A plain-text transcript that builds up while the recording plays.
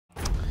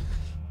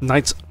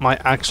Knights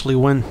might actually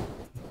win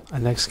a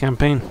next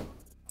campaign.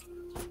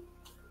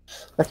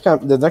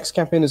 The next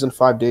campaign is in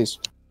 5 days.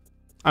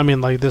 I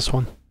mean, like this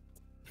one.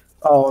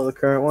 Oh, the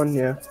current one,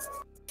 yeah.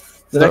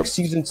 The next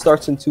season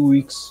starts in 2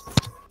 weeks.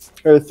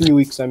 Or 3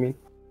 weeks, I mean.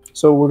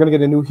 So we're gonna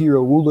get a new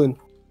hero, Wulin.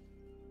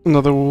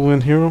 Another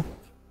Wulin hero?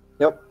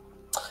 Yep.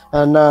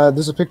 And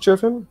there's a picture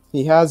of him.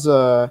 He has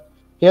a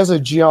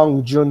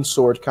Jiang Jun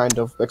sword, kind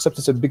of, except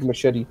it's a big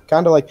machete.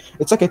 Kind of like,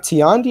 it's like a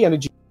Tiandi and a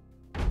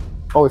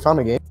Oh, we found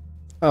a game.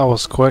 That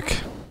was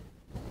quick.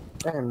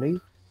 Damn, me.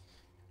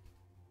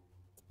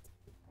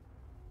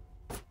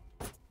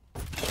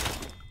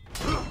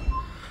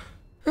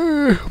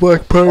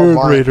 Black Prior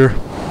and Raider.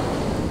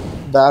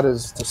 That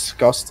is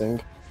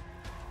disgusting.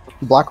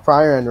 Black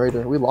Prior and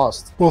Raider, we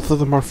lost. Both of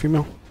them are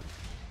female.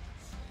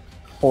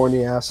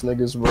 Horny ass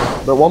niggas, bro.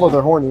 But wallah,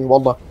 they're horny,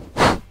 wallah.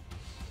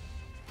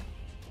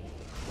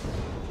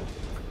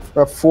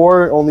 Rep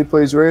 4 only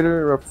plays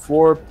Raider, Rep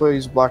 4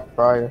 plays Black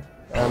Prior,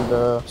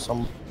 and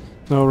some...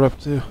 No, Rep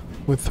 2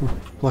 with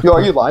Black Yo,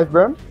 Prior. are you live,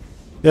 bro?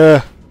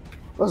 Yeah.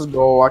 Let's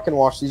go, I can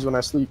watch these when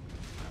I sleep.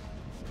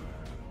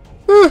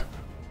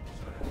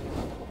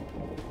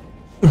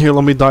 Here,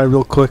 let me die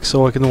real quick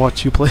so I can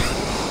watch you play.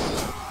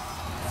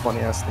 Funny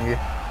ass nigga.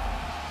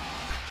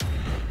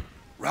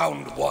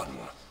 Round 1.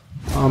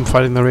 I'm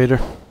fighting the Raider.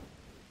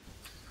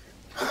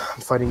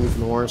 I'm fighting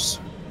even worse.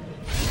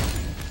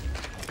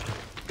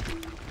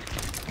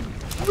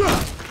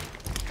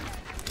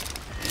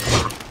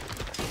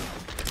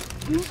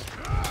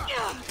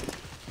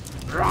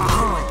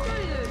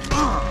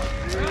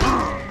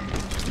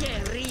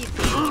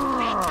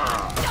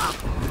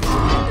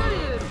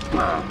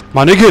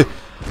 My nigga!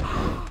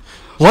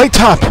 Light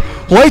top!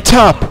 Light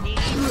top!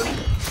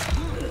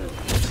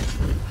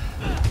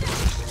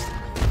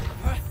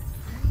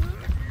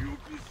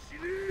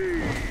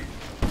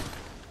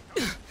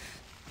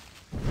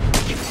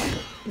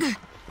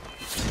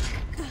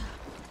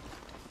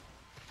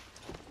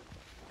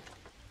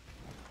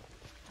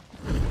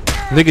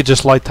 Nigga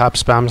just light tap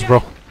spams,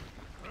 bro.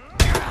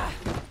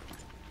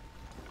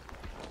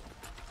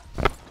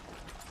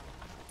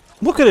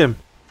 Look at him!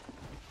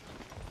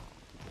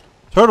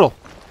 Turtle!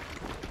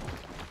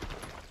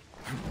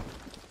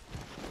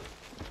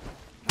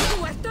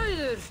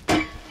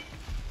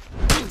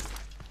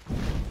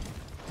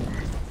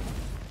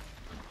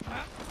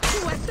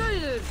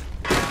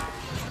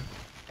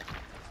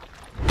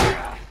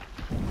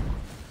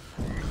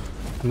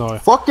 No.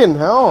 Fucking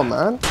hell,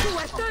 man.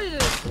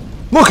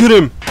 Look at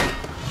him!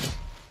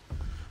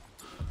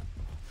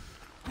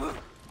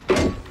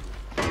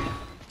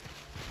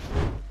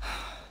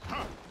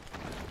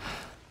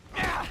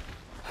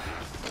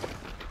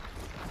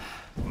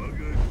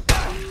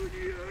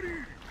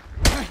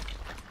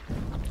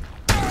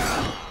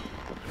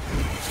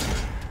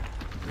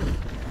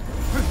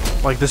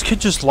 Like, this kid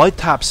just light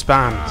tap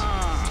spammed.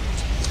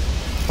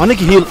 I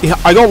think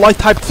I got light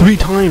typed 3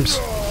 times.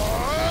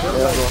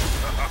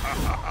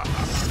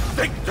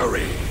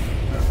 Victory!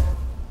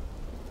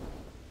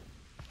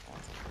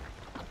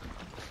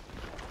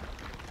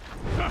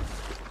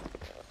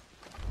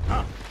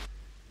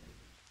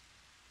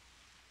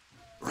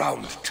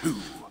 Round 2.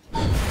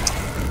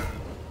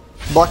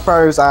 Black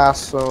Prior's ass,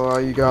 so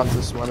you got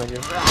this one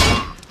again.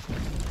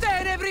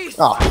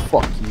 Ah,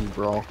 fuck you,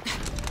 bro.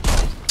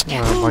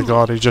 Oh my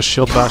god, he just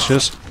shield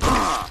bashes.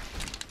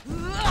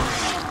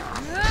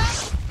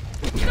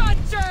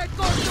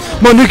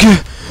 My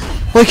nigga!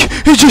 Like,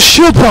 he just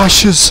shield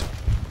bashes!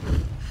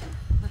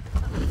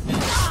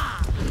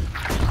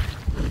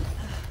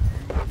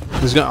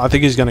 I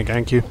think he's gonna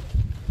gank you.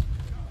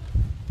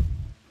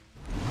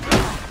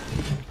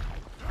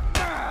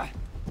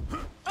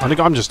 I think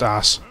I'm just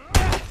ass.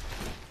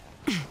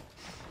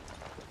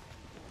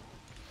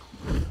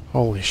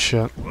 Holy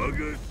shit.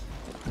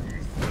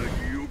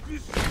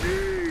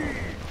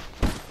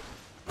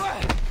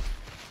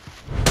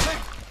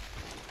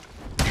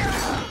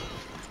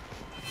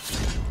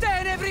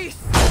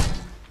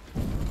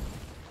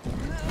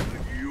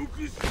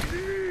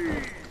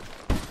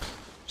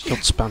 Shield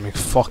spamming,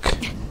 fuck.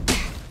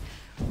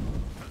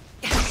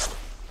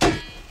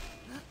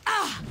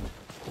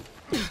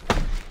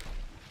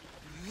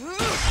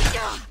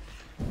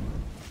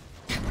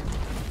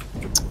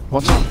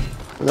 What?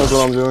 He knows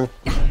what I'm doing.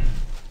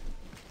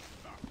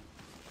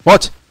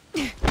 What?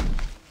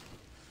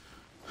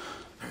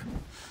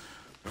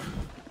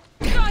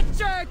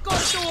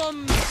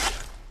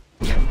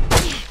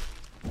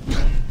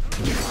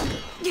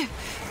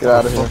 Get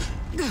out of here.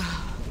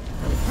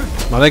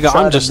 My nigga,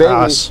 I'm just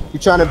ass. You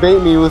trying to bait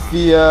me with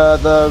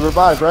the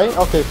revive, right?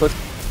 Okay, but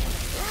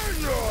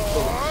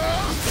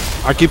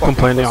I keep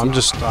complaining. I'm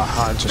just, my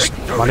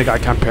nigga, I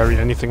can't parry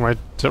anything right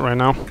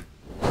now.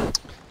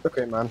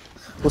 okay, man.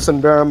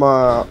 Listen,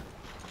 Baram.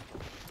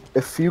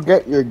 If you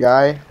get your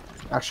guy,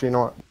 actually, you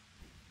know what?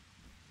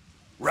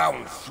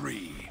 Round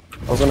 3.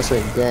 I was gonna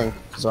say gang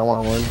because I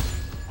want to win.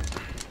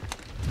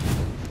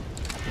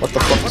 What the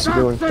fuck is he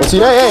doing? What's he?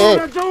 Hey!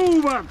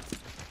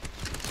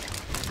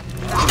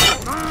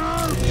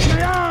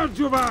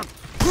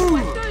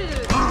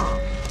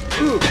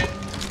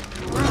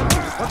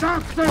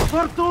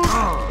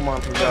 Come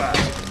on, we got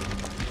this.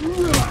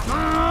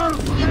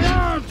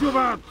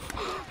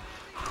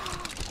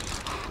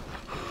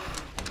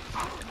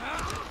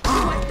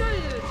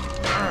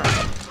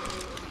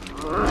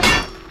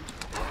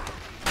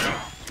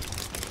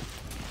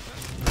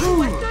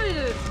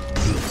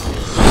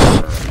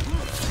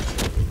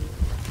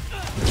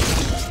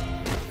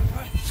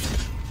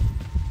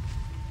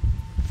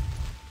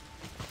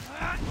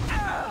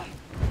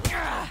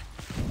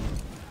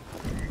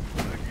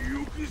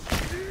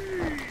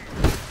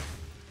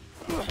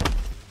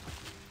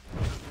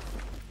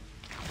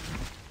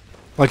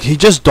 Like, he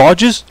just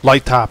dodges,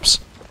 light taps.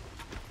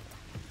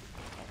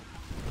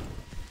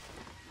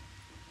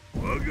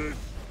 Look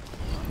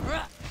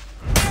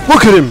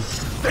at him!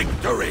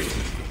 Victory!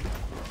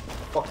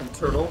 Fucking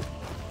turtle.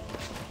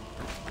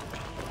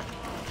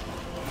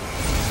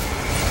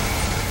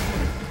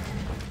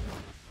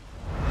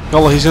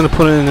 Oh, he's gonna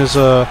put it in his,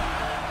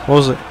 what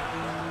was it?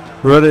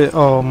 Reddit.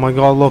 Oh my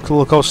god,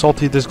 look how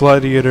salty this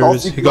gladiator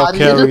is. He got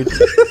carried.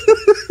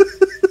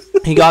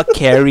 He got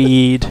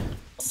carried.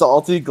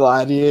 Salty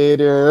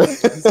gladiator.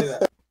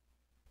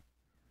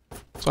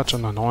 Such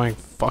an annoying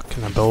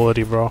fucking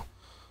ability, bro.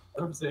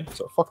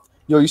 So fuck.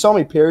 Yo, you saw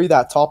me parry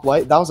that top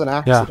light? That was an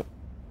accident. Yeah.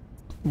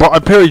 But I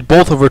parried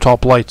both of her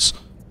top lights.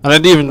 And I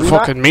didn't even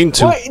fucking mean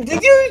to. Wait,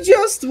 did you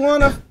just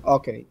wanna...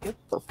 Okay, get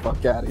the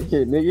fuck out of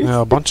here, nigga.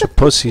 Yeah, a bunch of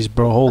pussies,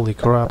 bro. Holy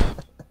crap.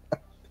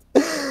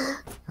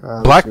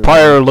 Black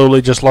Prior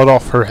literally just let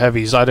off her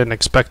heavies. I didn't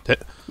expect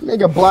it.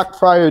 Nigga, Black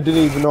Prior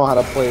didn't even know how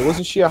to play.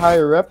 Wasn't she a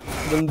higher rep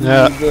than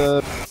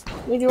the...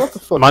 Nigga, what the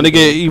fuck? My nigga,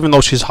 even though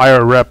she's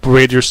higher rep,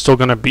 Raider's still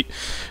gonna beat...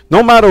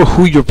 No matter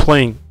who you're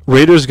playing,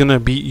 Raider's gonna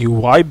beat you.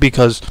 Why?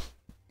 Because...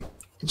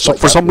 So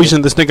for some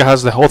reason, this nigga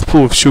has the health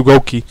pool of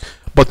Shugoki,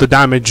 but the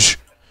damage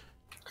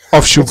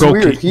of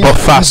Shugoki, but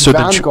faster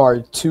than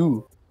Vanguard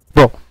too.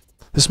 Bro,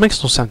 this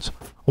makes no sense.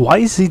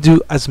 Why does he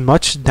do as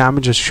much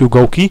damage as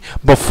Shugoki,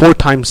 but 4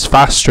 times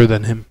faster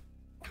than him?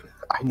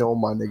 I know,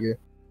 my nigga.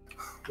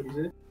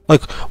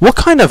 Like, what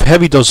kind of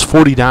heavy does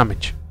 40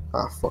 damage?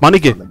 Ah, fuck. My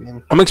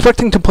nigga, I'm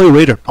expecting to play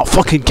Raider, not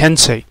fucking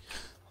Kensei.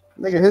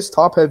 Nigga, his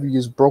top heavy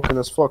is broken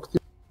as fuck. Dude.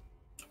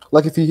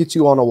 Like if he hits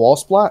you on a wall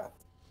splat.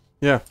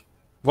 Yeah.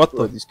 What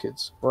the? These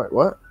kids. Wait,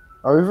 what?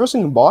 Are we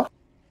reversing the bot?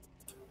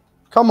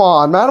 Come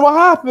on, man. What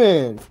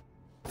happened?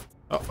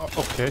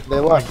 Okay. They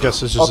left. I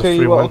guess it's just a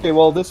free win. Okay,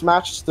 well, this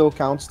match still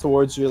counts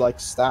towards your, like,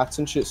 stats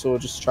and shit, so we'll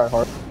just try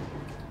hard.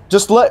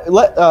 Just let,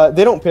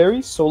 they don't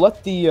parry, so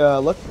let the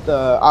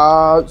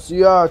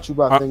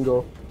Chuba thing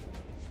go.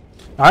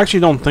 I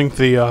actually don't think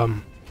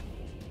the,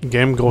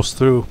 game goes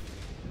through.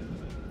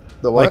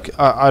 The what? Like,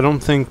 I don't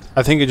think,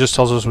 I think it just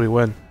tells us we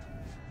win.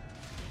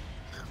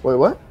 Wait,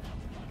 what?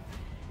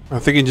 I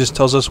think it just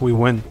tells us we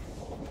win.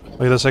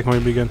 Like the second we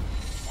begin.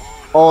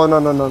 Oh, no.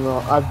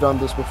 I've done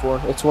this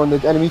before. It's when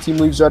the enemy team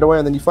leaves right away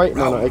and then you fight.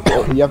 No,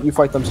 you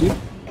fight them, see?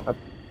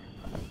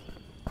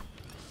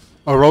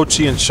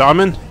 Orochi and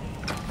Shaman?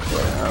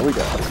 Yeah, we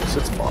got this.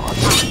 It's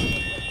bots.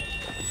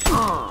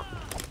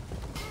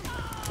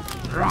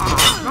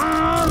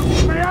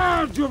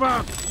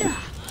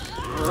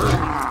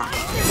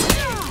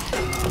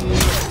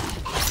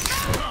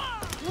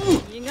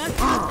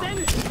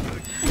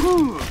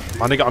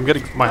 My nigga, I'm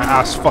getting my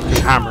ass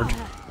fucking hammered.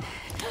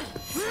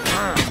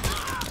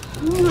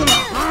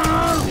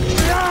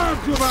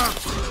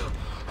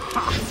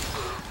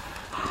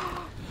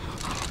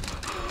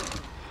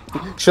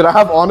 Should I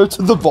have honor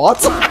to the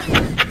bots?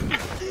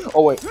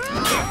 Oh wait.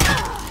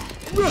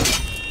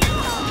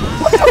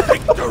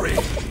 Victory.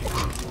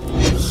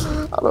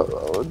 I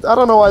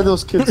don't know why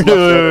those kids left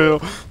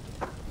it.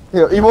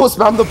 Here, Emo,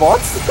 spam the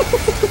bots.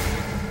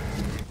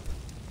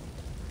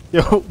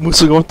 Yo,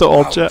 Musa going to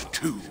all chat.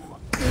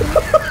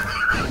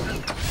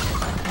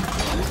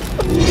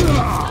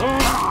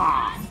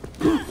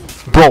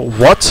 Bro,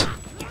 what?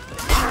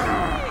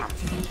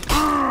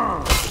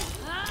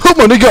 Oh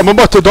my nigga, I'm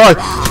about to die.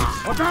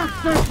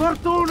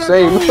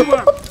 Same.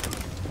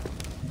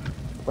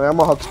 Wait, I'm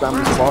gonna have to spam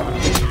this bot.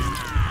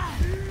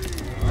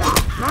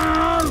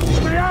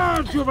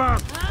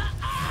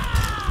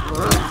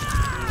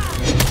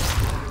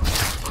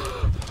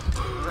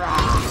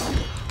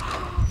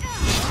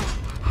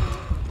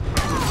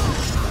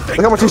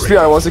 Look how much HP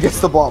I was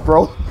against the bot,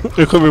 bro.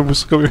 Hey, come here,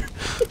 Musa, come here.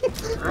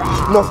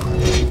 No.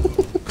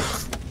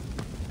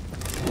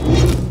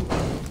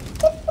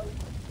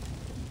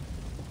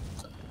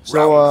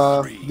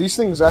 So, these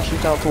things actually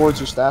count towards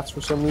your stats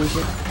for some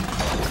reason.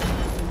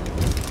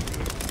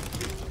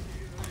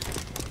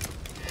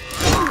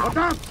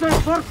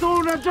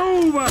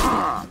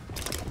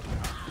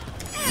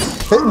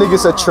 Hit nigga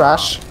said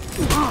trash.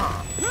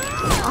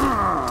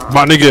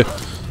 My nigga.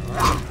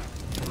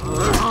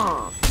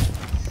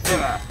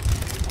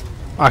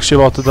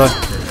 Actually about to die.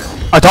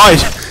 I died!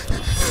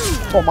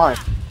 Oh my.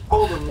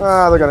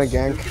 Ah, they're gonna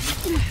gank.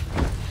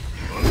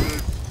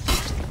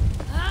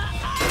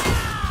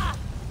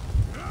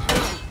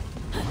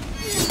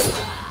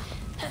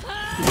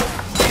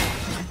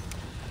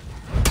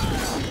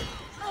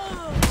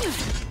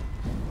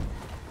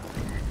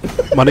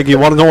 My nigga, you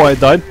wanna know why I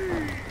died?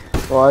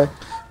 Why?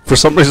 For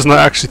some reason, I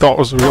actually thought it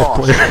was a real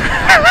player.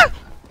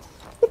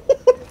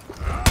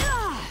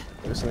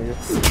 This nigga.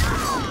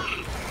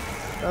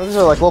 These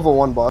are like level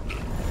 1 bots.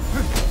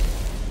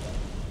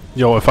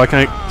 Yo, if I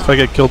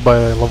get killed by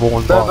a level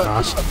 1 bot,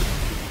 ass.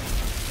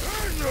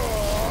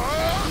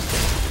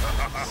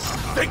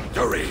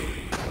 Victory!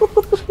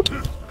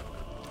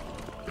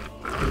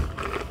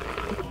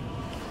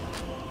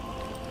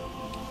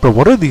 Bro,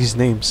 what are these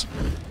names?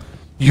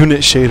 Unit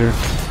shader.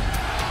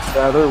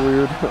 Yeah, they're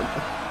weird.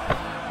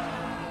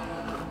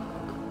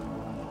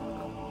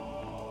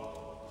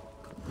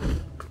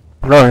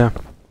 Oh yeah.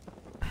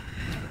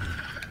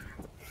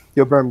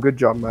 Yo, Bram, good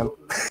job, man.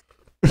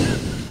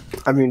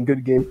 I mean,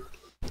 good game.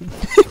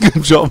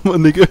 Good job, my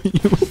nigga.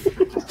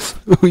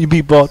 You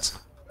beat bots.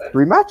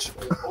 Rematch?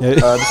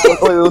 Yeah.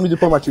 Let me just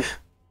put my 2.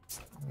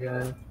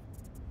 Yeah.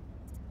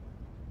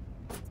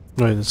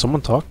 Wait, did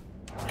someone talk?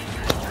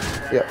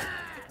 Yeah.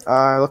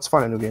 Let's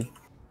find a new game.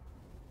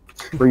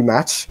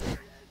 Rematch.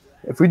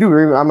 If we do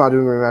rematch, I'm not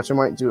doing rematch. I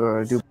might do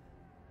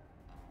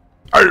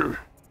Arr!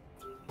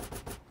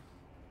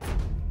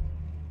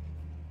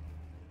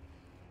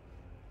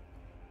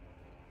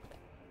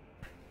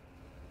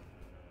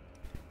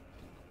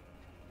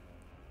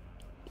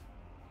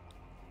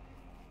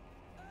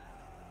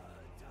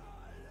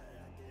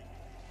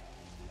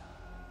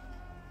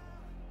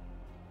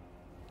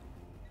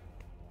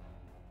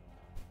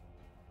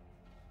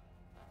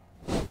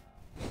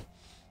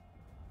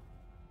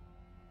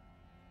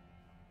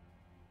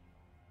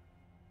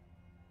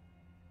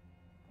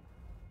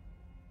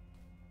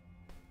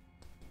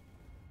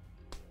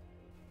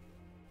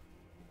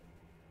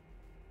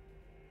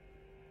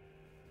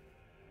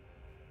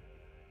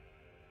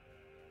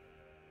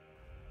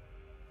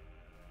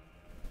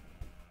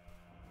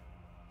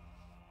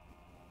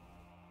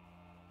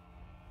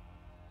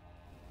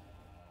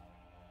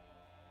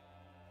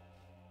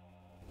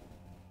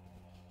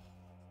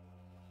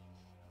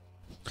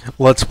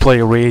 Let's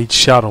play Raid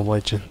Shadow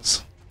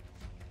Legends.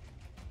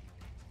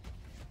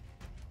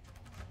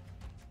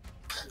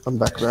 I'm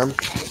back, Bram.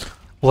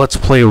 Let's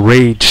play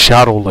Raid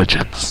Shadow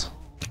Legends.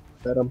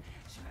 Bet him.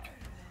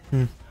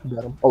 Hmm.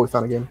 Bet him. Oh, we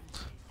found a game.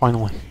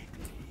 Finally.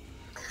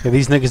 Yeah,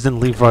 these niggas didn't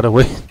leave right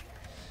away.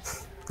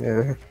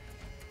 Yeah.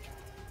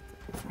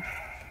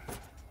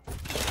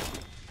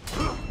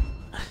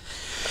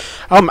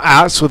 I'm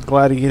ass with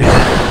Gladiator.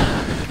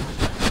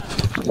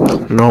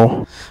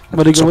 No.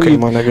 But It's okay,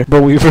 my nigga.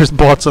 Bro, we first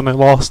bots and I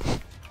lost.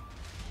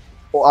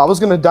 Well, I was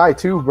gonna die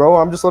too, bro.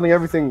 I'm just letting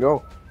everything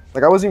go.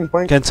 Like, I wasn't even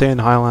playing. Can't say in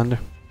Highlander.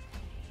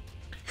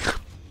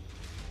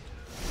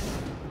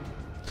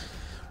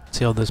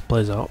 See how this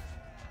plays out.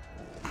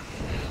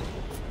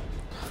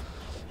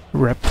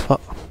 Rep.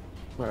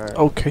 Alright.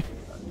 Okay.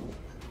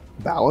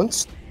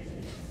 Balanced.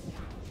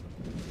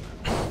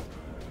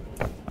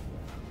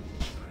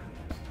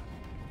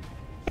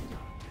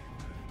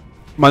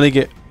 My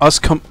nigga,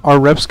 our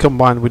reps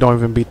combined, we don't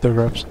even beat their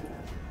reps.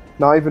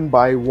 Not even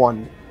by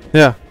 1.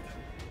 Yeah.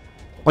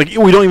 Like,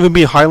 we don't even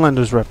beat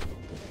Highlander's rep.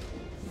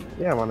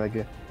 Yeah, my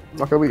nigga.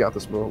 Okay, we got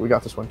this, bro. We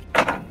got this one.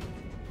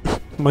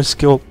 My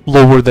skill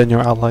lower than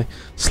your ally,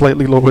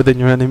 slightly lower than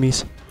your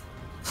enemies.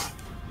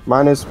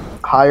 Mine is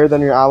higher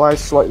than your allies,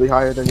 slightly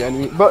higher than your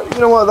enemy. But you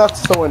know what?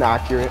 That's so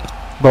inaccurate.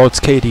 Bro, it's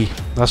KD.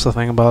 That's the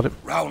thing about it.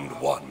 Round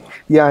 1.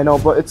 Yeah, I know,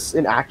 but it's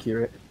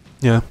inaccurate.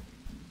 Yeah.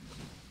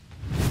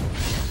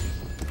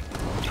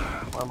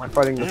 Why am I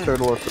fighting the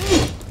turtle?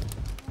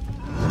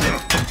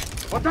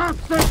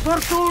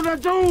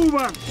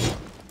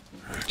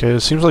 Okay, it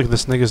seems like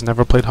this nigga's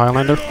never played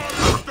Highlander.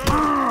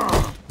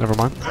 Never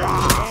mind.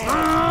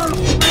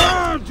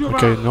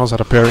 Okay, he knows how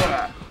to parry.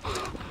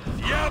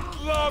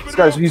 This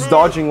guy's, he's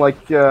dodging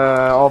like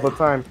all the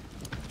time.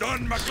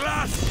 Don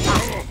McGlass!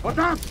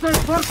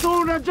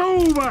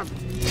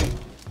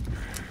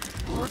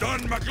 Don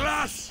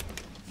McGlass!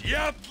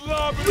 Yeah,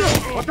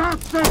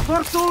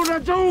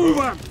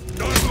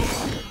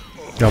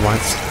 mine.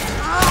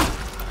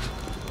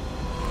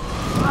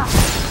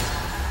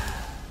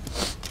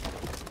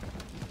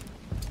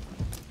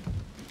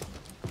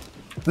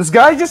 This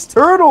guy just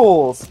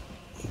turtles!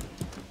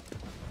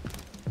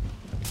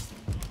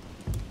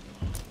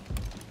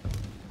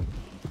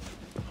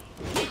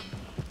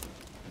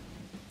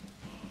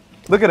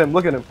 Look at him,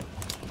 look at him.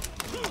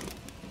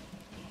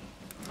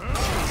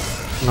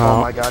 No.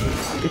 Oh my god.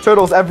 He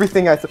turtles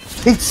everything I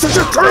He's such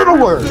a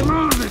turtler!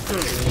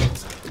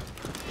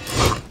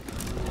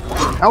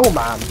 Hell,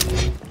 man.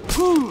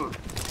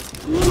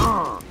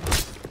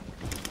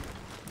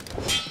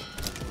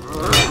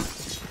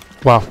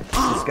 Wow.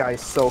 This guy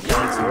is so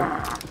cancer.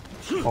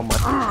 Oh my.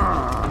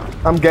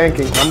 I'm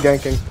ganking, I'm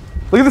ganking.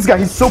 Look at this guy,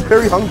 he's so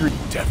very hungry.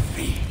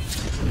 Defeat.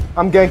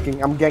 I'm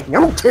ganking, I'm ganking.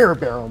 I don't care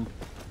about him.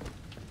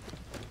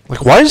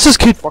 Like, why is this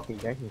kid Fucking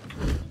ganking.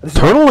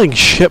 turtling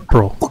shit,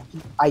 bro?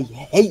 I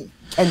hate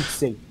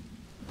Tensei.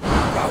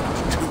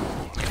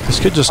 This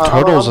kid just I'm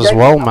turtles as ganking,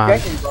 well, I'm man.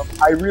 ganking, bro.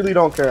 I really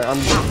don't care. I'm.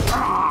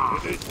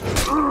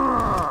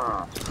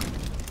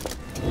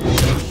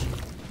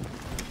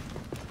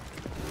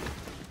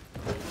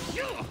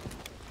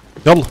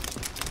 Yalla.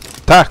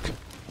 Attack.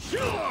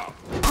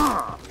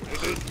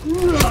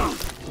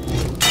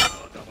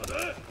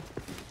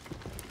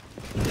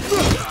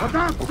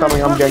 I'm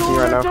coming, I'm ganking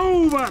right now.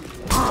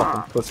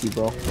 Fucking pussy,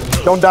 bro.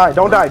 Don't die,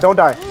 don't die, don't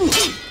die.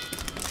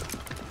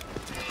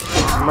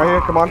 I'm right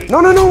here, come on. No,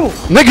 no, no!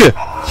 Nigga!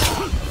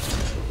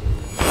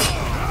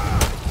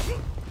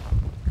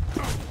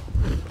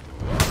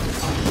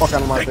 Fuck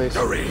out of my face.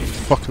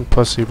 Fucking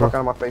pussy, bro. Fuck out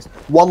of my face.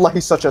 Wallah,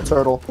 he's such a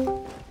turtle.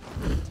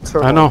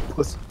 Turtle. I know.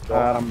 Pussy.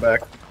 God, I'm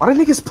back. Why do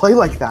niggas play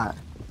like that?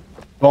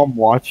 Oh, I'm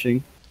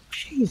watching.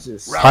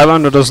 Jesus.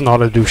 Highlander doesn't know how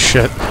to do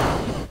shit.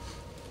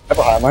 Have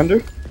a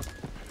Highlander?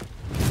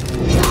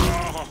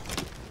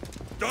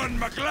 Done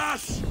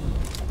McGlass!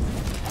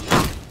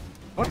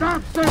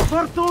 Potasse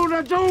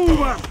fortuna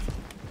giuva!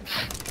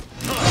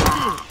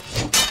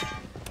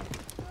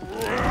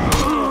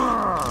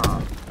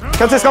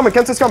 Kensei's coming,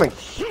 Kensei's coming!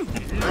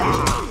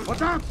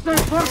 Potasse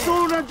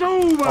fortuna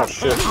giuva! Oh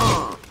shit.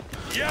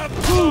 Ja,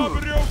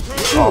 dobry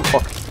Oh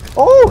fuck.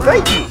 Oh,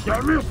 thank you!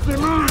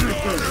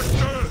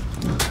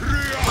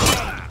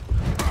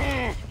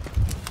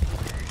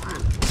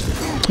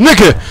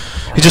 Nigga!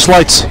 He just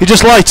lights. He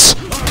just lights.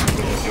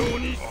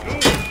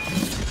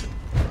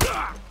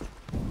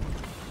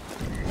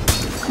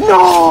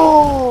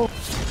 No!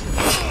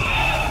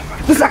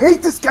 I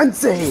hate this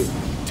Kensei!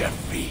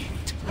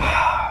 defeat.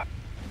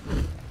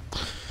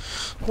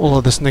 All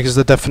of this nigga's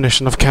the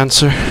definition of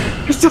cancer.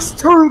 It's just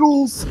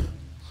turtles!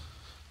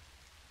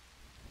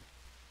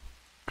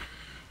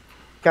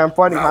 Okay, I'm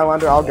fighting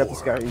Highlander, I'll get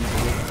this guy easily.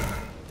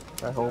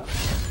 I hope.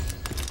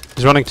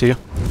 He's running to you.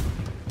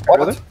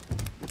 Really?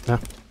 Yeah.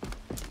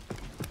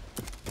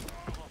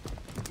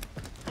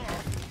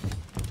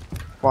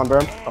 Come on,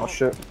 Bram. Oh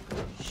shit.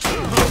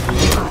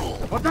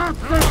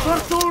 Potasse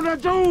fortuna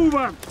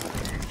giuva!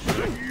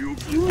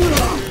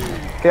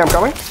 Okay, I'm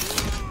coming.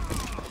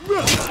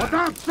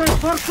 Potasse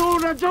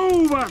fortuna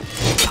giuva!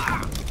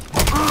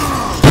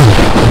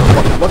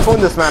 Let's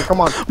win this, man.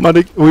 Come on. My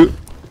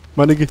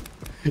nigga.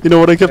 You know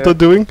what I kept on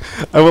doing?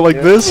 I went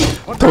like this,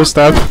 toe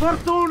stab.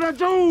 Fortuna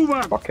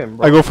giuva! Fuck him,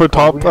 bro. I go for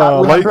top We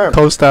have light, Bram.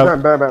 toe stab.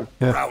 Bram, Bram, Bram.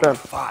 Yeah. Round Bram.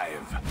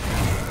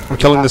 5. I'm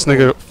killing this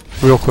nigga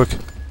real quick.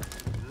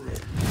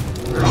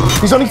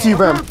 He's running to you,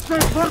 Bram.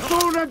 Potasse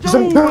fortuna He's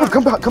running. Bram, giuva!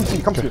 come back. Come to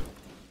me. Come to me.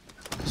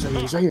 He's right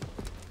here. He's right here.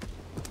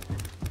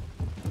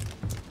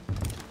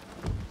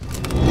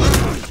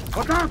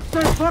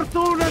 Potasse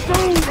fortuna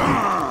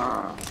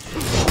giuva!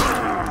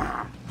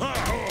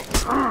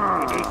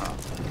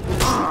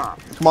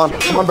 Come on,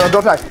 Bram.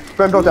 Don't die.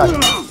 Bram, don't die.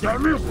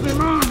 Chiamissi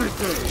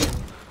maniche!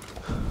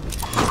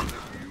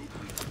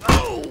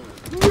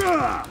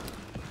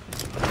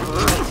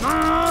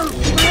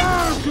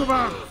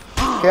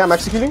 Okay, I'm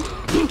executing.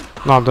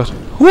 No, I'm dead.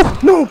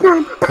 No,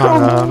 Bram. No,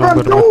 I'm Bram,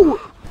 good. no.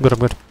 Good, I'm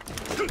good.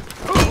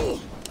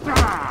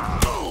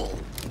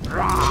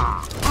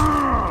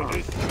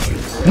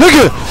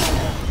 Nigga!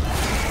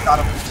 Got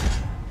him.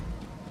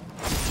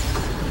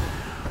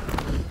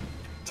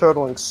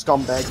 Turtling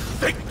scumbag.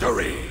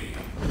 Victory!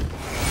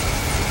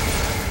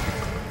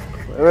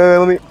 Wait,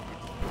 let me.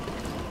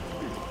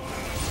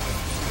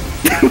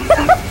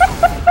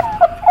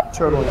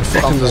 Turtling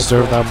Fucking scumbag.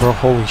 deserve that, bro.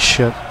 Holy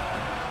shit.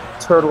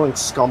 Turtling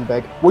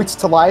scumbag. Waits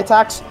till I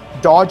attacks,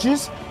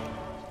 dodges,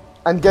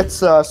 and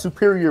gets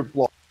superior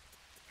block.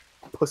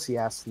 Pussy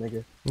ass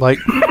nigga. Like,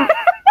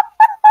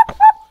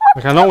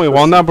 I know we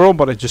won that, bro,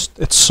 but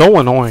it's so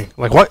annoying.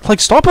 Like, what? Like,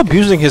 stop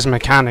abusing his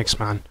mechanics,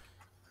 man.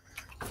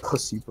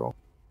 Pussy, bro.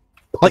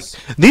 Like,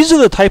 these are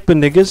the type of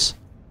niggas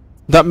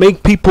that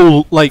make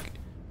people, like,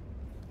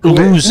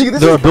 lose Nigga,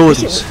 their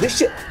abilities.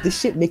 This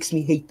shit makes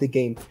me hate the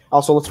game.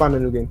 Also, let's find a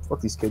new game.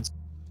 Fuck these kids.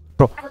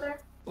 Bro,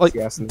 like,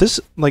 Yes,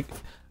 this, like,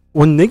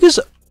 when niggas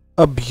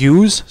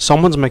abuse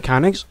someone's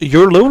mechanics,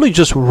 you're literally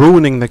just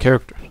ruining the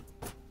character.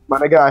 My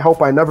nigga, I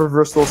hope I never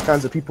verse those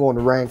kinds of people in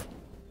ranked.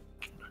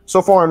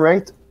 So far in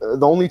ranked,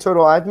 the only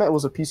turtle I've met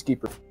was a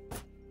peacekeeper.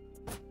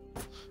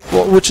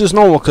 Well, which is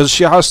normal, because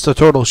she has to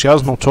turtle. She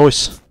has no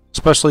choice.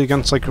 Especially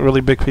against, like,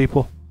 really big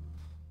people.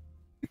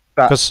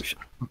 Fat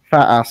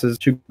asses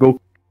should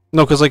go.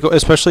 No, because, like,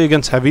 especially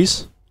against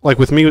heavies. Like,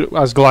 with me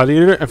as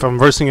Gladiator, if I'm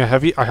versing a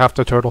heavy, I have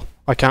to turtle.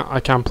 I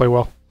can't play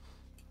well.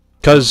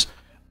 Because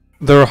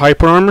their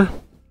hyper armor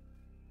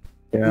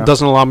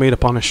doesn't allow me to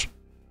punish.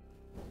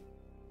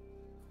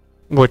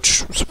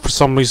 Which, for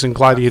some reason,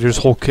 Gladiator's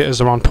whole kit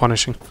is around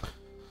punishing.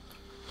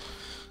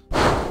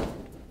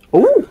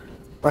 Ooh!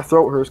 My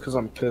throat hurts because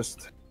I'm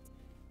pissed.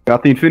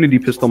 Got the Infinity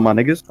Pistol, my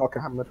niggas. Okay,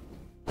 I'm good.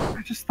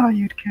 I just thought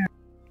you'd care.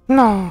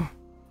 No.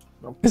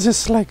 No. It's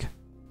just like...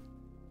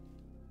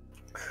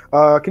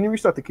 Can you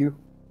restart the queue?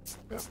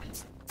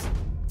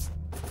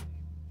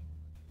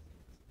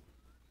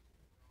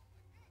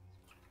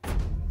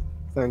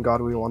 Thank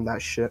God we won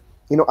that shit.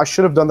 You know, I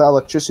should have done the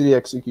electricity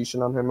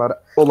execution on him or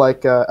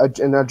like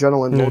in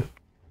adrenaline mode.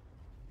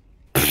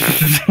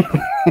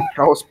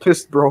 I was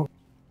pissed, bro.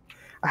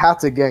 I had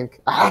to gank.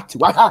 I had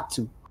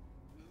to.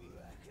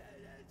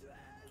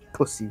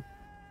 Pussy.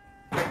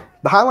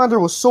 The Highlander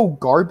was so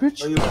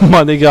garbage.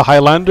 My nigga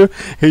Highlander,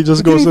 he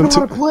just He didn't goes even know into...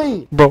 how to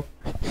play. Bro,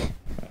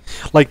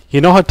 Like,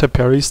 you know how to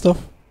parry stuff?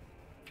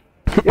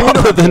 Yeah,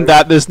 Other than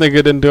that, this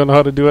nigga didn't know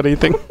how to do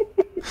anything.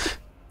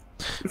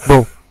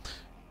 Bro,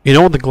 you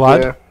know the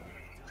glide? Yeah.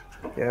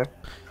 Yeah.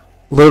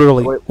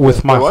 Literally, Wait, with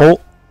wait, my what?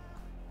 whole...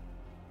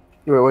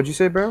 Wait, what'd you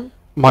say, Bram?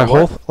 My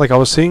What? whole... Like, I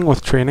was seeing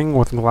with training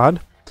with glad,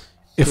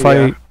 if Yeah.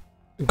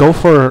 I go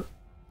for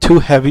 2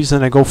 heavies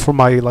and I go for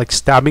my, like,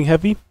 stabbing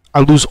heavy,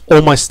 I lose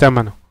all my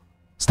stamina.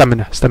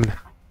 Stamina.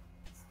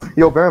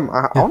 Yo, Bram,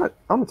 I Yeah.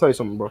 wanna tell you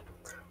something, bro.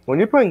 When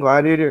you're playing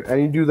Gladiator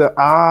and you do the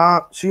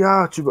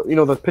you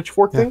know, the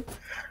pitchfork Yeah. thing,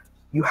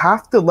 you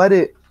have to let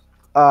it.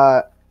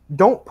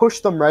 Don't push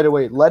them right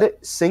away. Let it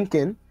sink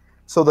in,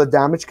 so the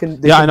damage can.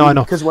 Yeah, I know.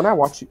 Because when I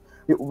watch you,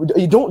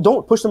 you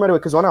don't push them right away.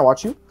 Because when I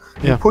watch you,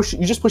 Yeah.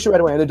 you just push it right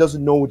away and it does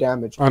no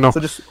damage. I know. So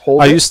just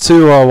hold I it. used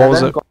to, what and was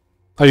then it? go-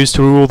 I used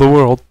to rule the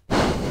world.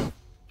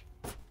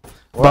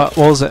 But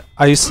what was it?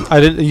 I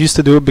used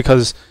to do it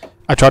because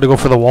I tried to go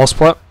for the wall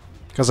split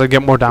because I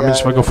get more damage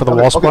if I go for the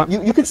okay, wall okay,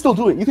 split. you can still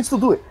do it. You can still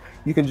do it.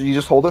 You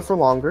just hold it for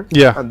longer.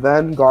 Yeah. And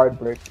then guard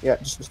break. Yeah,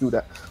 just do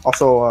that.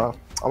 Also,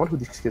 I wonder who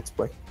these kids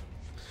play.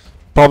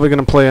 Probably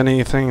gonna play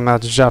anything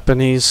that's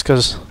Japanese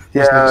because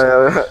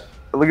Yeah,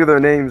 look at their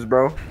names,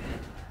 bro.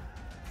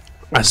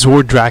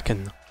 Azure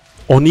Draken,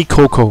 Oni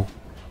Koko,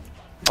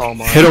 Oh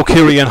my.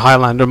 Hirokiri, and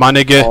Highlander. My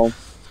nigga. Oh.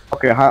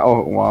 Okay, hi.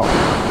 Oh, wow.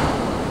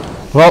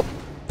 Well,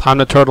 time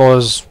to turtle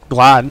is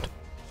glad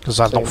because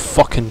I have no Same.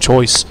 fucking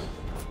choice.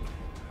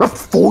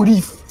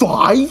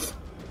 45.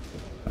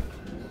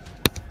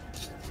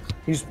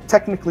 He's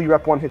technically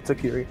rep 1 hit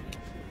Takiri.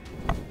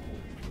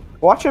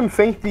 Watch him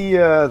feint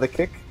the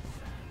kick.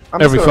 I'm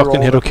just Every gonna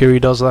fucking roll it.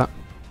 Hirokiri does that.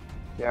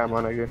 Yeah,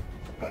 man, I agree.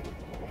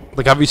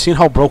 Like, have you seen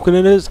how broken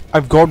it is?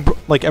 I've guard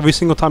like every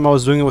single time I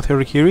was doing it with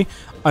Hirokiri,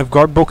 I've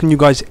guard broken you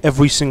guys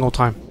every single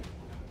time.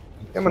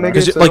 Yeah, my nigga,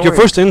 'Cause it's like your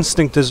annoying. first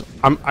instinct is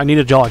I need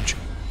a dodge.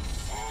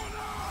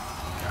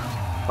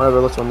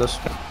 Whatever, let's run this.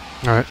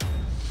 All right,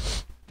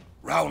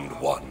 Round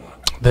 1.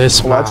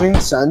 this map.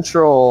 Legend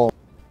Central.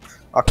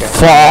 Okay,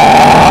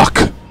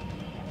 Fuck.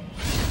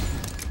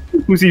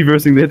 Who's he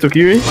versing? The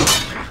Hitokiri?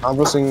 I'm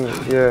listening.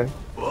 Yeah.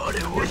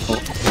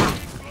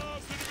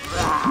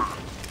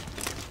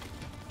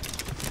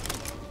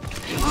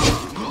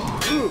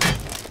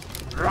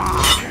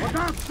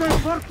 Potasse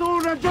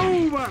fortuna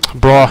giuva!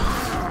 Bro,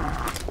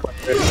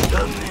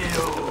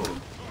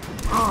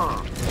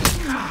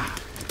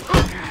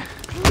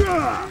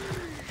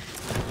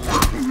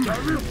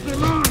 Avesse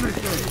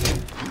maniche!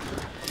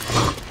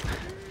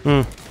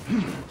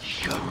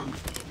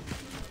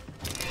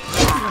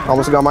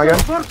 Almost got my guy.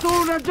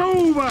 Fortuna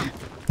giuva!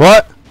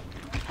 what?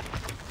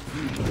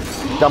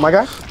 Got my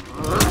guy.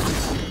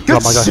 Good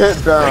Got my guy.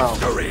 shit, down.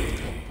 Victory.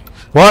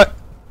 What?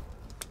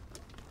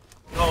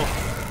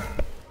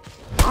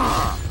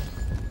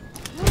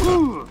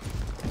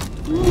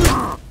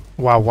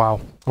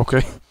 Wow.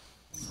 Okay.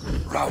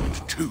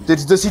 Round 2.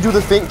 Does he do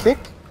the feint kick?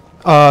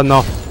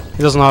 No,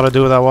 he doesn't know how to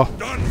do it that well.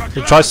 Done,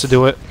 He tries to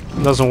do it,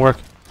 it doesn't work.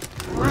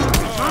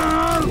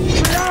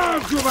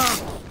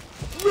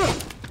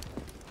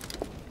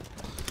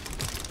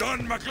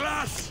 Done,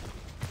 McGlass.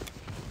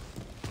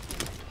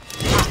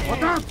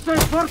 Potasse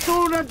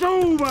fortuna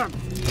giuva!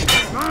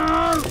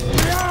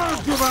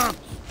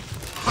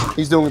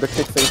 He's doing the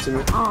kick thing to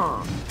me.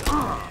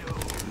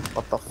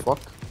 What the fuck?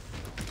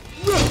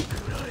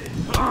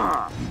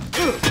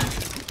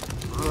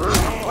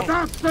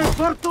 Potasse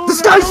fortuna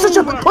This guy's such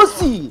a giuva!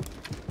 pussy!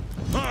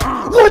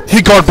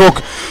 He guard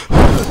broke.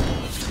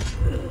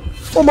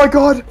 Oh my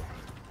god!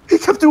 He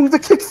kept doing the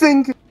kick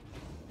thing!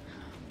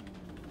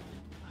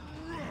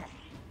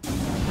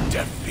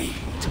 Defeat.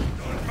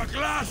 Done,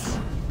 McGlass.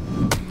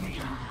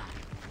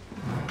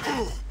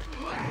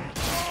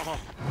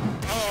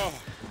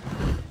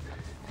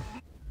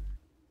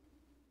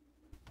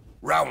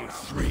 Round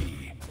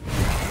 3.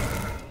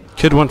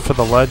 Kid went for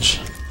the ledge.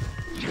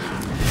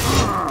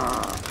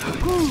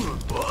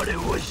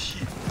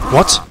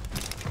 What?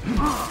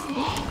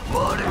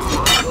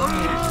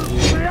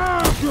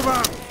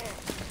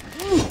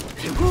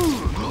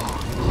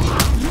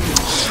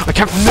 I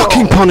can't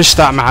fucking punish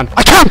that, man.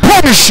 I can't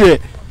punish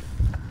it.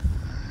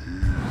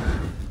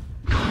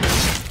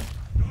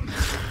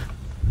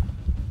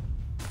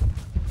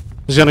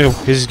 He's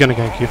gonna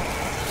gank you.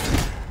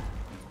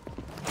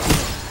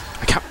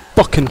 I can't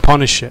fucking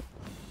punish it.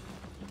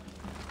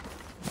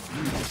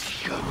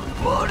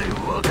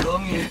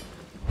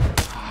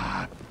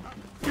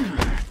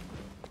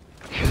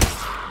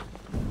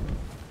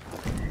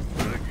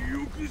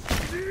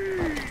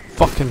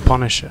 Fucking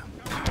punish it.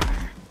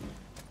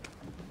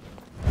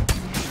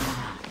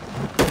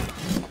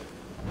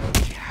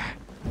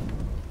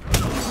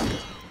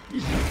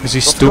 Is he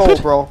Let's stupid?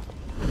 go, bro.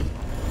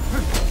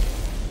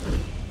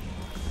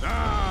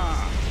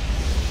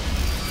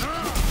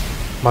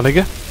 My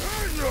nigga?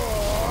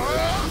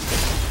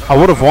 I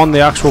would have won the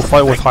actual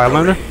fight with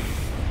Highlander.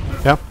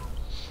 Yeah.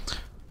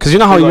 Because you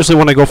know how usually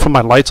when I go for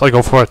my lights, I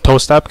go for a toe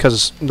stab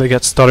because they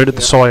get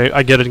stuttered, so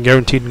I get it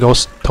guaranteed and go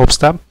toe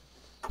stab.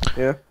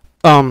 Yeah.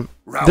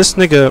 This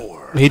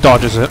nigga, he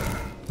dodges it.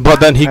 But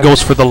then he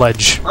goes for the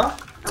ledge. Huh?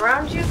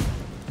 Around you?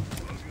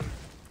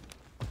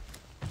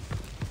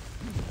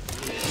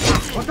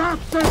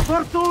 Potasse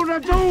fortuna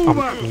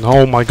giuva!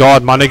 Oh my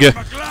god, my nigga.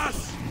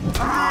 Maglas!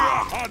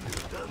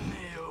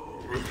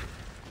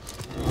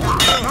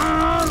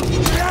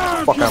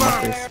 Fuck out of my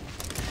face.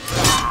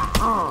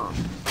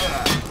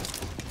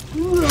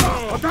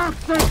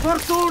 Potasse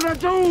fortuna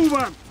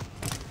giuva!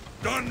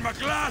 Don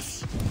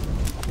Maglas!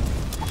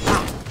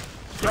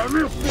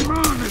 Damessi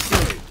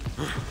manete!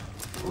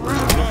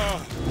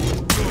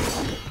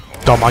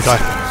 Oh my god.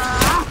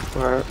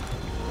 Alright.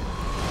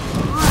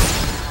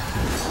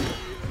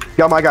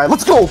 Got my guy.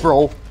 Let's go,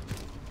 bro.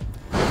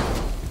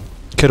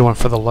 Kid went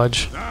for the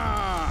ledge.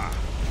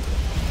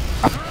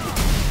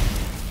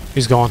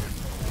 He's gone.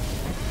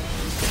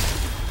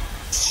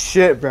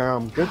 Shit,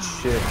 Bam. Good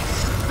shit.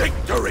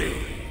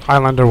 Victory!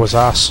 Highlander was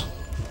ass.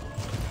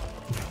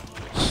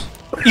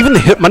 Even the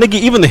hit, my nigga,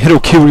 even the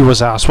Hitokiri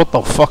was ass. What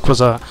the fuck was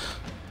that?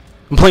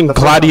 I'm playing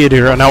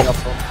Gladiator and now,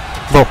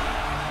 bro.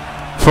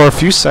 For a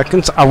few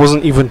seconds, I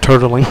wasn't even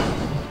turtling.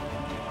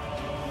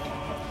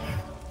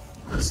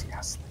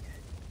 Yes.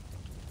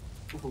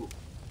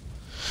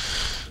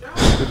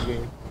 Good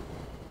game.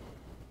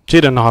 She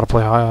didn't know how to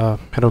play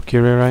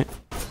Hitokiri, right?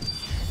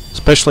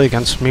 Especially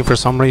against me for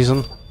some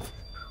reason.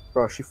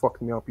 Bro, she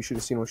fucked me up. You should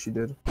have seen what she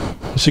did.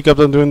 She kept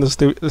on doing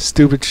the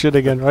stupid shit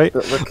again, right?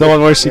 The The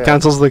one where she yeah.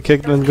 cancels the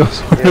kick and then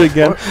goes for it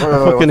again. What?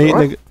 I fucking hate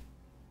What? niggas.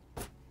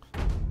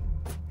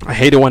 I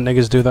hate it when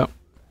niggas do that.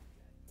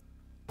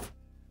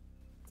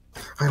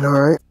 I know,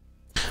 right?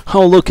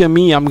 Oh, look at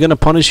me. I'm gonna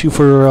punish you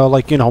for,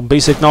 like, you know,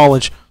 basic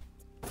knowledge.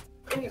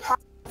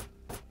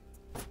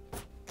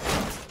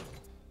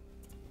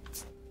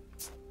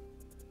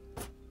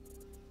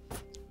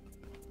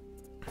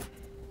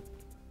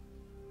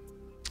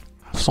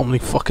 So many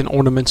fucking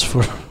ornaments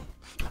for...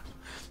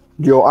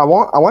 Yo, I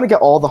want to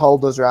get all the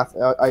Hulda's Wrath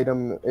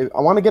item.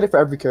 I want to get it for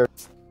every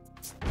character.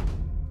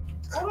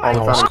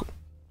 No, it's cool.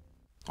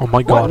 Oh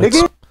my god, What, it's...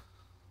 nigga?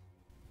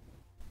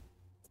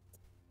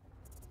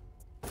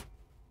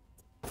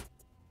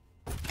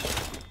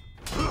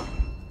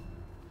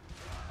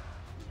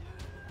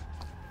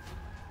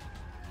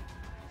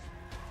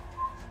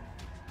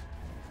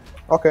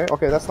 Okay,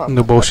 that's not.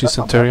 Nuboshi that's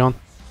not bad. Centurion.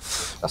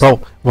 That's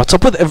Bro, what's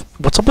up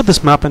with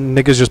this map and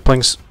niggas just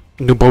playing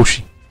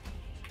Nuboshi?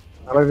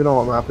 I don't even know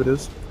what map it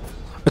is.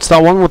 It's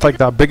that one with like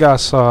that big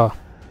ass,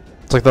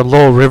 it's like the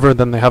little river,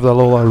 then they have that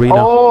little arena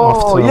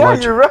off Oh, to the yeah,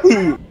 ledge. you're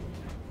right.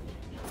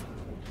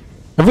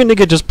 Every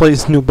nigga just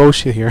plays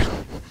Nuboshi here.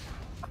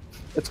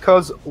 It's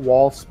cause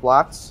wall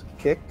splats,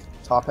 kick,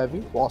 top heavy,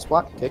 wall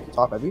splat, kick,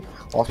 top heavy,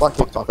 wall splat,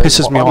 kick, top heavy.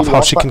 Pisses me I mean, off how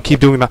wall she splat- can keep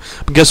doing that.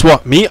 But guess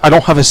what? Me, I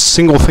don't have a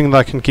single thing that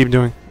I can keep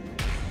doing.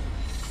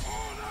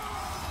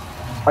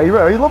 Are you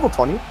level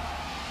 20?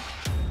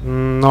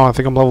 No, I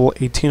think I'm level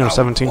 18 or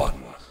 17.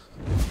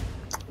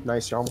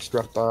 Nice, you're almost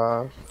rep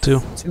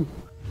 2. 2.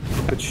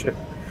 Good shit.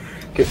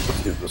 Okay,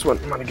 let's do this one.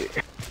 I'm gonna get.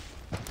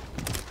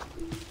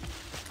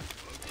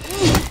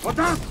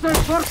 Potasse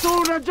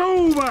fortuna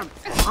giuva!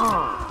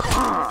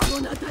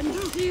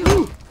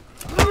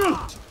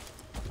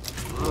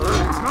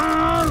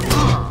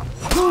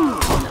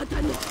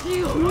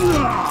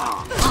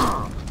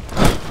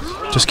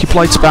 Just keep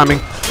light spamming.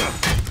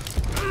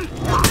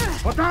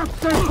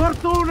 Potasse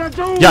fortuna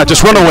giuva! Yeah,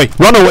 just run away.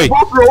 Run away.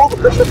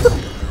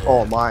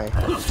 Oh my.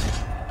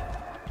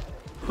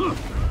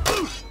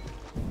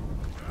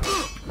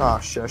 Ah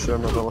shit, I should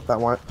remember what that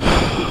went.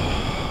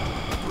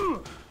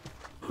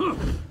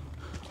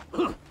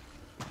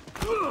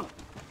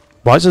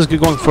 Why is this guy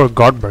going for a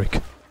guard break?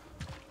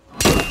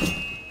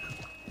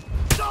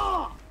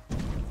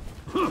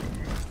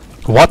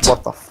 What?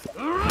 What the f?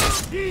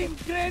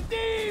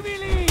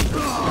 Incredibili!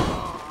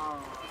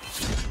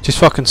 She's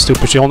fucking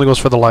stupid. She only goes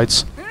for the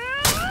lights.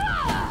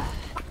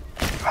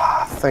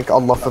 Thank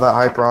Allah for that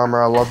hyper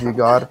armor. I love you,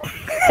 God.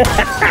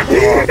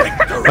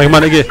 Like, my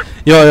nigga,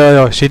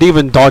 yo, she'd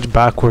even dodge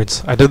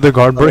backwards. I did the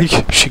guard break.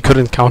 She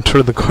couldn't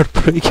counter the guard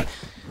break.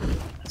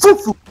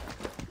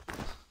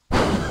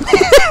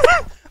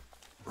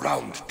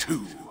 Round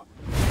 2.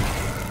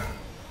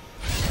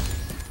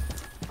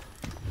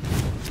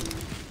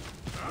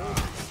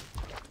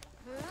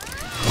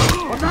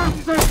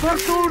 Potasse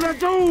fortuna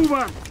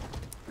giuva!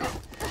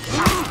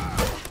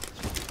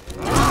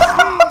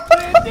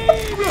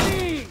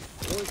 Incredibili!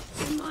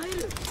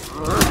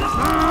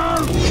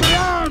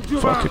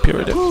 Fuck you,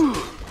 period.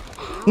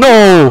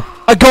 No!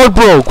 I guard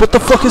broke! What the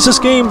fuck is this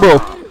game, bro?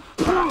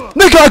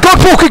 Nigga, I guard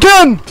broke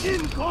again!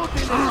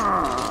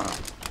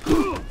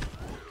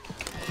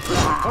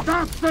 I'm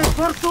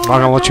not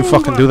gonna let you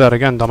fucking do that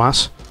again,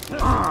 dumbass.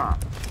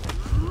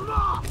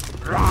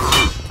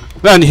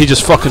 Then he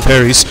just fucking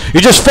parries.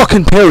 You just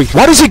fucking parry.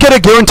 Why does he get a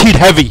guaranteed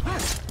heavy?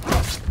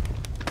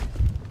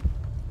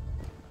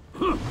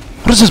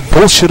 What is this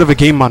bullshit of a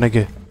game, my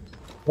nigga?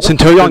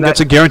 Centurion gets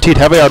a guaranteed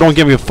heavy, I don't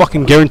give you a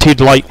fucking guaranteed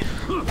light.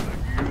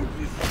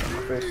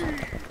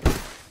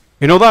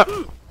 You know that?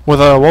 With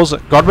what was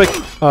it? Guard break?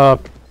 A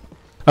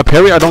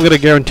parry, I don't get a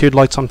guaranteed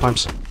light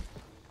sometimes.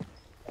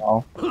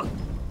 Oh.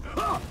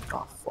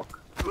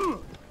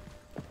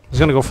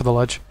 gonna go for the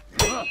ledge.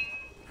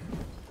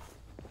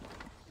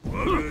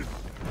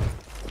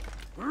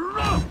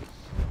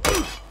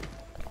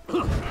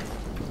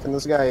 Can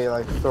this guy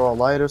like throw a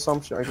light or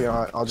something? Okay,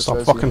 I'll just Stop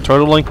res fucking you.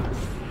 turtling.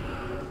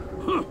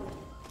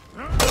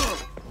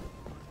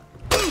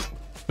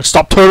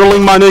 Stop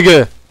turtling, my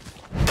nigga!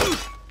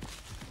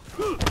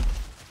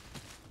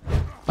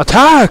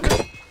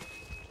 Attack!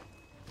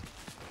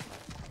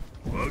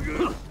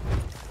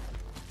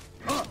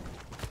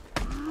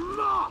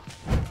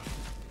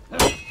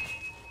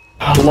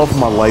 I love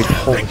my life.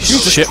 Holy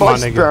Jesus shit, my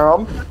Christ,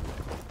 nigga. Bam.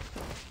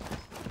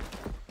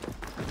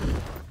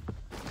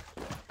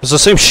 It's the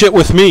same shit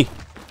with me.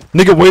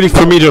 Nigga waiting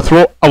for me to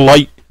throw a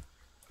light.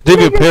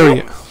 Didn't even parry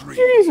it.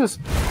 Jesus,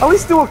 at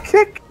least do a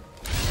kick.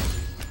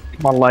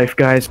 My life,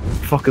 guys.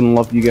 Fucking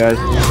love you guys.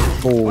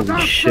 Holy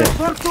shit.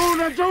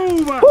 Fortuna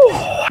giova!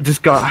 I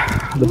just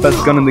got the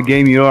best gun in the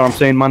game, you know what I'm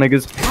saying, my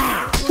niggas?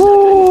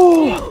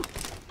 Woo!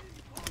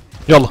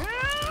 Yalla.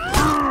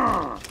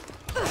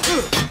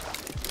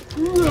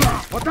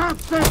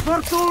 Potasse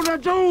fortuna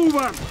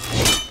giova!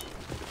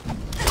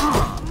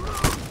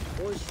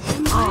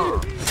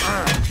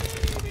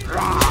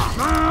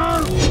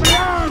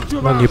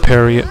 When you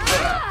parry it.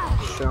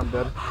 Shit, I'm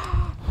dead.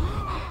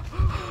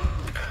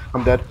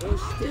 I'm dead.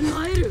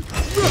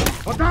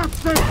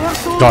 Potasse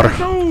fortuna Got her.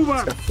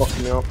 giova! That fucked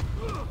me up.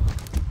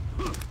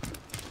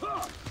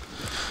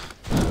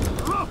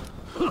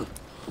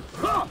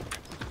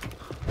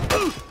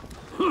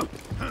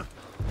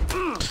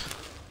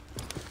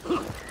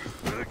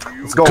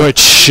 Let's go. Good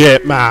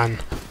shit, man.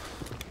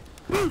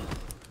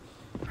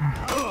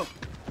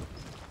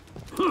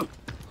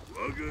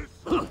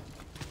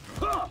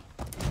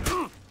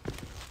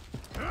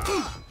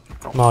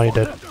 No, you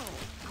did.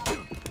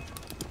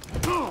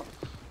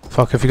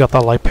 Fuck, if you got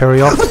that light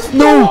parry off.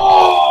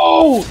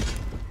 No!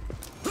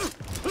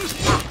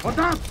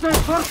 Potasse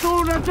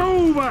fortuna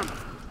giova!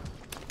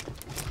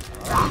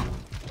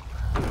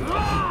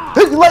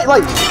 Hey,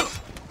 light!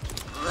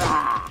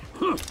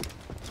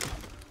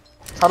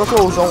 How to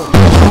throw a zone?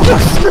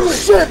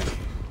 Shit!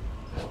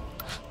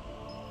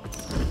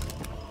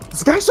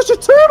 This guy's such a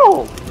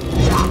turtle!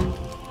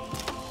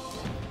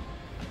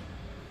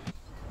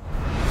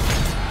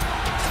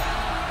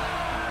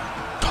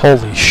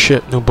 Holy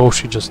shit,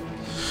 Nuboshi just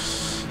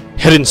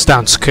hidden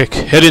stance kick.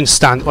 Hidden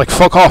stance, like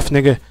fuck off,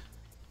 nigga.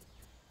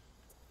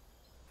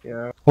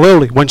 Yeah.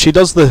 Literally, when she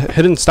does the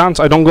hidden stance,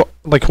 I don't go,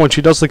 like when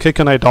she does the kick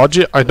and I dodge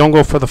it, I don't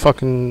go for the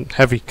fucking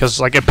heavy, cause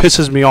like it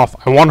pisses me off.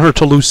 I want her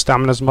to lose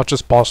stamina as much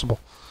as possible.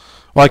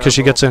 Why? Cause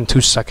she gets it in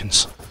 2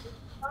 seconds.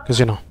 Cause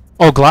you know.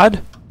 Oh,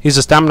 Glad? He's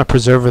a stamina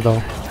preserver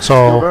though.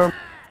 So,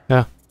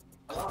 yeah.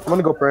 I'm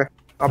gonna go pray.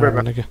 I'll be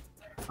right back. Nigga.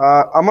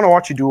 I'm gonna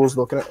watch you duels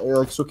though. Can I,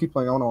 like, so keep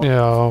playing. I wanna watch.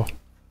 Yeah.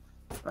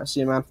 I see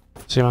you, man.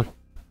 See you, man.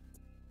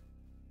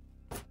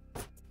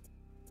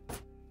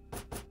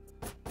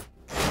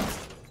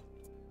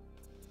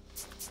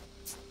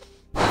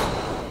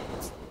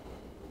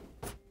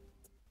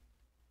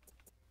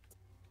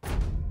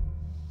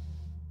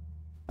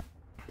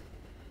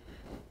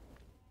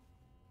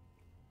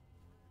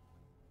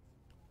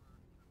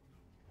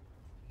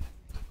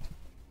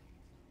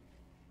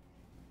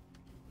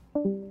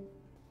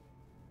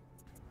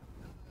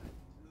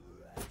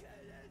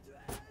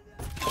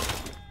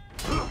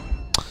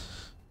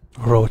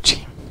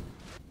 Orochi.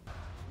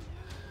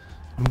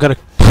 I'm gonna.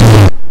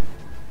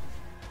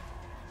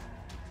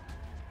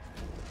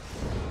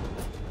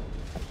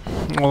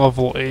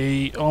 Level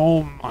 8.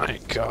 Oh my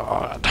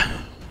god.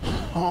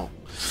 Oh.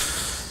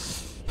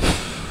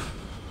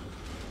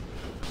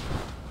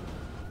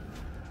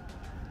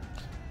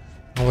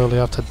 I really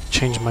have to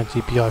change my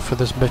DPI for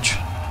this bitch.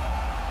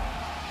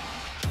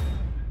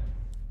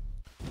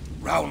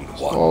 Round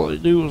one. All they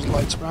do is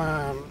light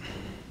spam.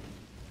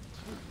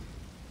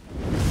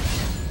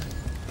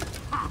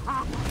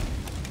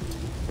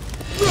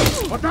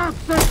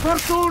 Potasse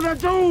fortuna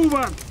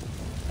giova!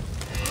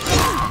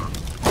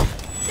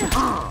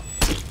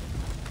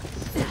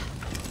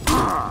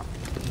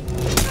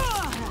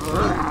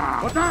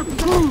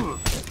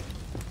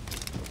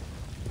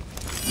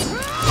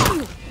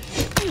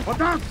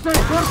 Potasse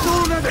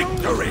fortuna giova!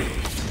 Victory.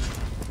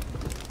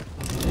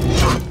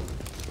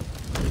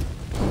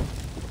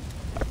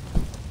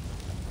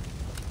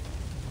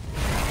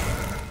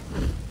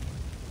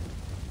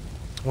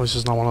 Well, this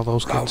is not one of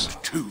those Round kids.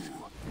 two.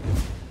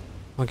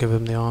 I'll give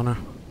him the honor.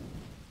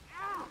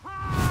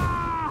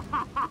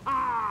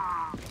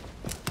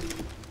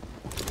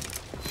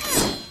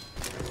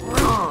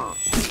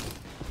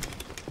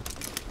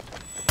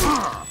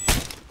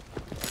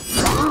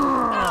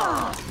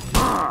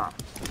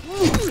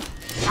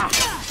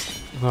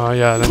 Oh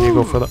yeah, then you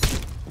go for the.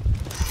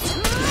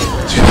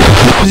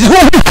 All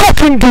you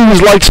fucking do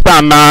is light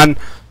spam, man.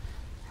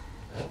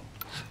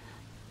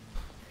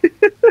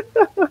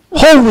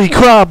 Holy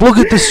crap! Look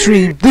at the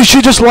stream. This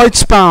shit just light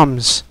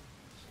spams.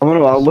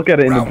 I'll look at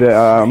it in a bit.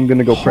 I'm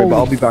gonna go pray, but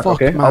I'll be back, Holy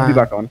okay? fuck, I'll be man.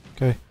 back on.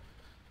 Okay.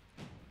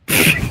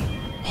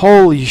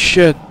 Holy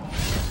shit.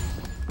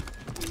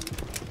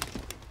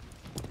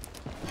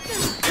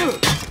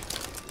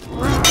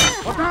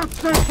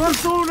 Potasse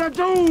fortuna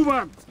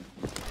giovent!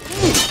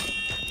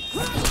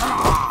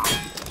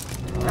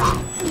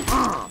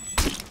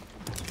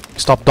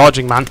 Stop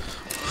dodging, man.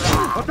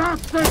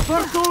 Potasse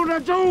fortuna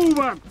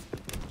giovent!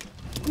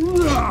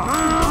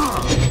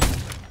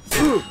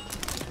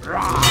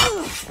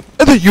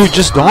 And then you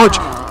just dodge.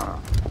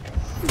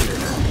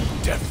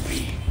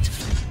 Defeat.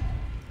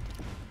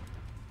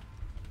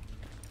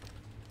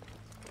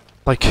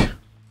 Like,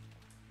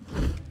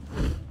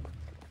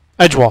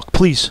 edge walk,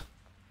 please.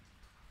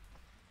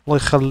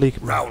 Like,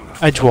 Round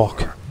edge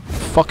walk.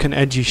 Fucking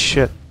edgy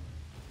shit.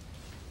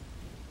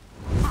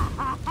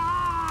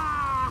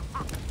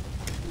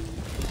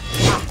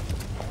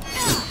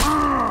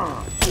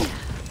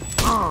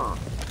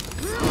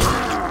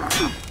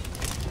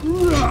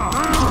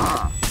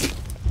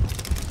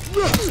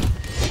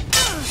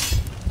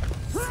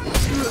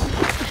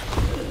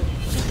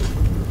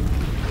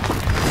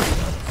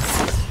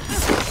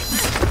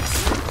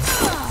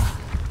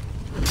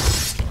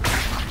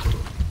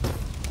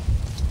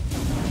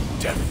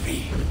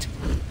 defeat.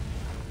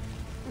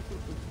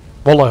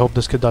 Well, I hope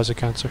this kid dies of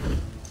cancer.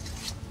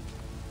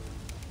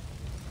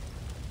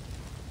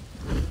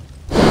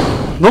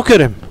 Look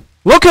at him!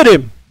 Look at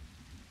him!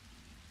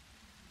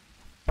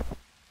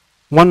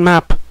 One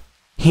map.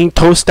 He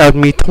toasted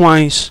me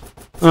twice.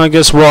 I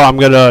guess, well, I'm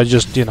gonna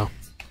just, you know,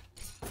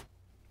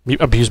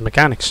 abuse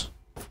mechanics.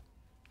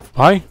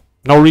 Why?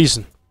 No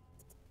reason.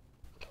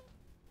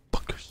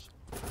 Fuckers.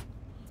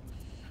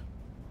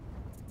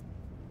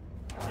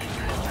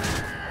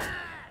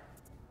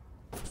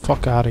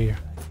 Fuck out of here.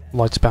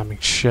 Light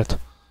spamming shit.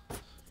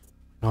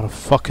 Not a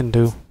fucking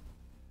do.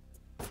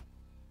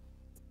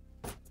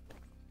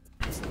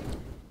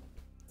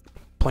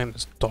 Playing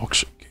this dog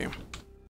shit game.